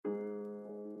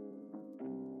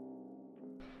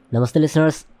Namaste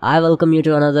listeners, I welcome you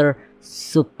to another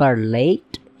super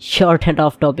late, short and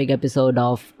off topic episode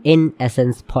of In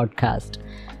Essence podcast.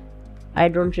 I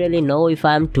don't really know if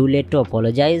I'm too late to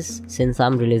apologize since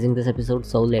I'm releasing this episode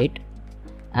so late.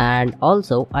 And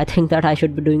also, I think that I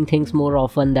should be doing things more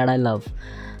often that I love.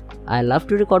 I love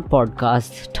to record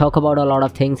podcasts, talk about a lot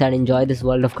of things and enjoy this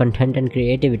world of content and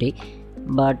creativity.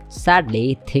 But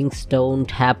sadly, things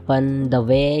don't happen the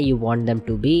way you want them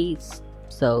to be.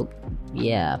 So,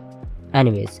 yeah.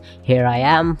 Anyways, here I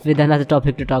am with another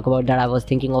topic to talk about that I was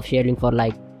thinking of sharing for 2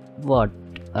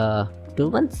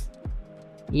 months?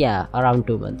 Yeah, around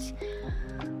 2 months.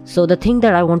 So the thing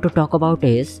that I want to talk about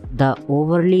is the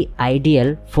overly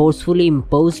ideal, forcefully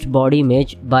imposed body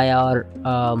image by our,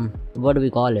 bloody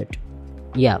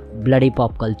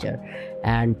pop culture.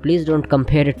 And please don't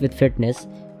compare it with fitness.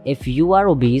 If you are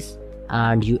obese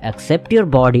and you accept your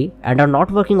body and are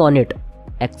not working on it,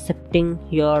 accepting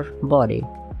your body,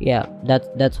 yeah,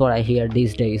 that's what I hear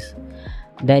these days,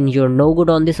 then you're no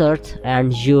good on this earth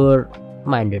and you're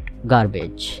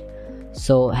garbage.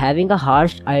 So having a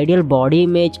harsh ideal body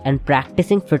image and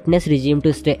practicing fitness regime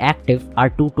to stay active are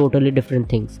two totally different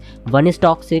things. One is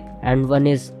toxic and one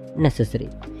is necessary.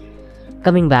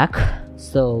 Coming back,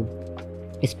 so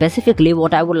specifically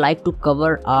what I would like to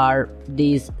cover are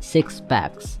these 6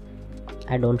 packs.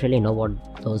 I don't really know what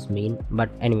those mean, but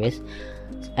anyways.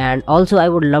 And also I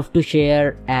would love to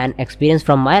share an experience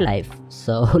from my life.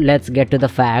 So let's get to the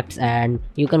facts and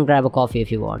you can grab a coffee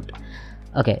if you want.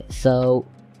 Okay, so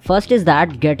first is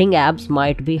that getting abs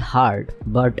might be hard,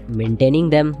 but maintaining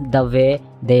them the way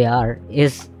they are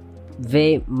is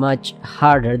way much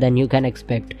harder than you can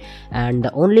expect. And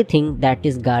the only thing that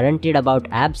is guaranteed about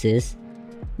abs is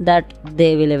that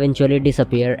they will eventually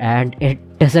disappear, and it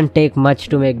doesn't take much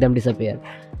to make them disappear.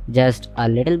 Just a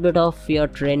little bit of your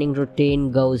training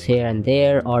routine goes here and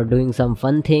there, or doing some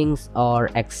fun things, or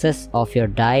excess of your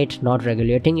diet, not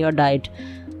regulating your diet,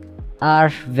 are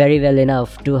very well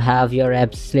enough to have your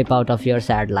abs slip out of your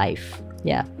sad life.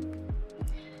 Yeah.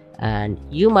 And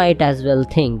you might as well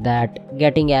think that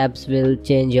getting abs will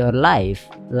change your life,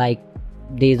 like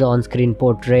these on-screen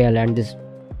portrayal and this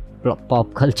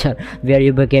pop culture where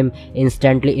you became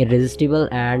instantly irresistible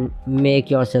and make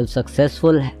yourself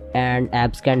successful and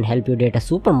abs can help you date a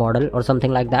supermodel or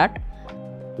something like that.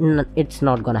 It's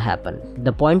not gonna happen.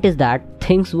 The point is that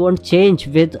things won't change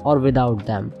with or without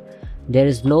them. There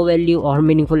is no value or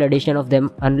meaningful addition of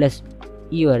them unless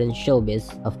you are in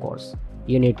showbiz, of course.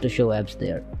 You need to show abs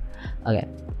there. Okay.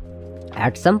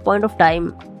 At some point of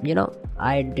time,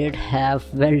 I did have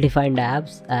well-defined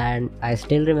abs, and I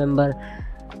still remember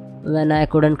when I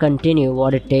couldn't continue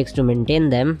what it takes to maintain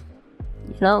them.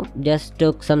 Just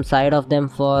took some side of them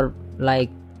for 30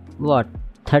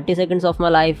 seconds of my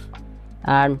life,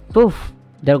 and poof,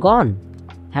 they're gone.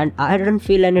 And I didn't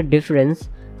feel any difference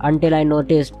until I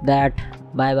noticed that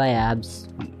bye abs,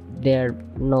 they're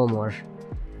no more.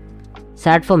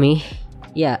 Sad for me.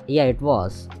 Yeah, it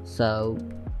was. So,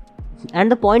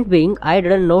 and the point being, I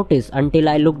didn't notice until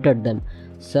I looked at them.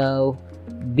 So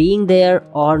being there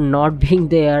or not being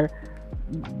there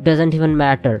doesn't even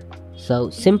matter. So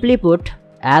simply put,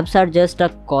 abs are just a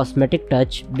cosmetic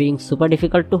touch, being super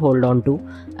difficult to hold on to,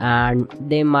 and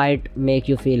they might make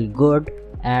you feel good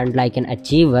and like an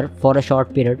achiever for a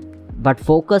short period. But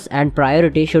focus and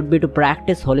priority should be to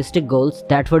practice holistic goals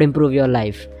that would improve your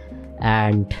life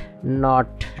and not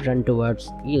run towards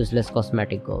useless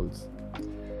cosmetic goals.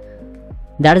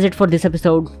 That is it for this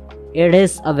episode. It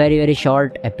is a very, very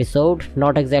short episode.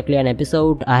 Not exactly an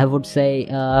episode. I would say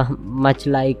much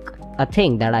like a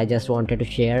thing that I just wanted to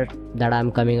share that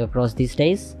I'm coming across these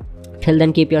days. Till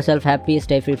then, keep yourself happy,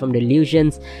 stay free from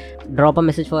delusions. Drop a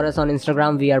message for us on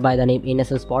Instagram. We are by the name In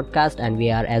Essence Podcast, and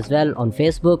we are as well on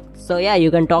Facebook. So yeah,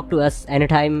 you can talk to us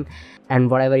anytime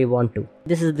and whatever you want to.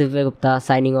 This is Divya Gupta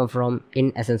signing off from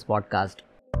In Essence Podcast.